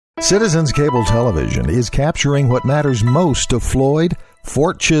Citizens Cable Television is capturing what matters most to Floyd,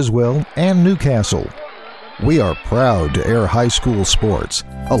 Fort Chiswell, and Newcastle. We are proud to air high school sports,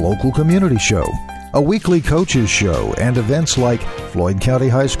 a local community show, a weekly coaches show, and events like Floyd County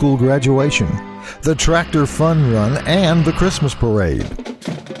High School graduation, the Tractor Fun Run, and the Christmas Parade.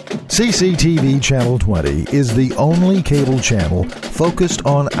 CCTV Channel 20 is the only cable channel focused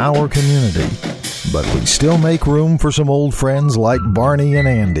on our community, but we still make room for some old friends like Barney and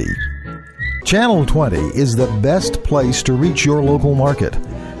Andy. Channel 20 is the best place to reach your local market,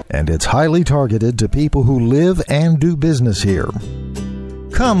 and it's highly targeted to people who live and do business here.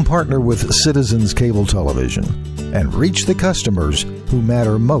 Come partner with Citizens Cable Television and reach the customers who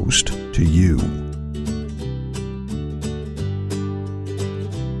matter most to you.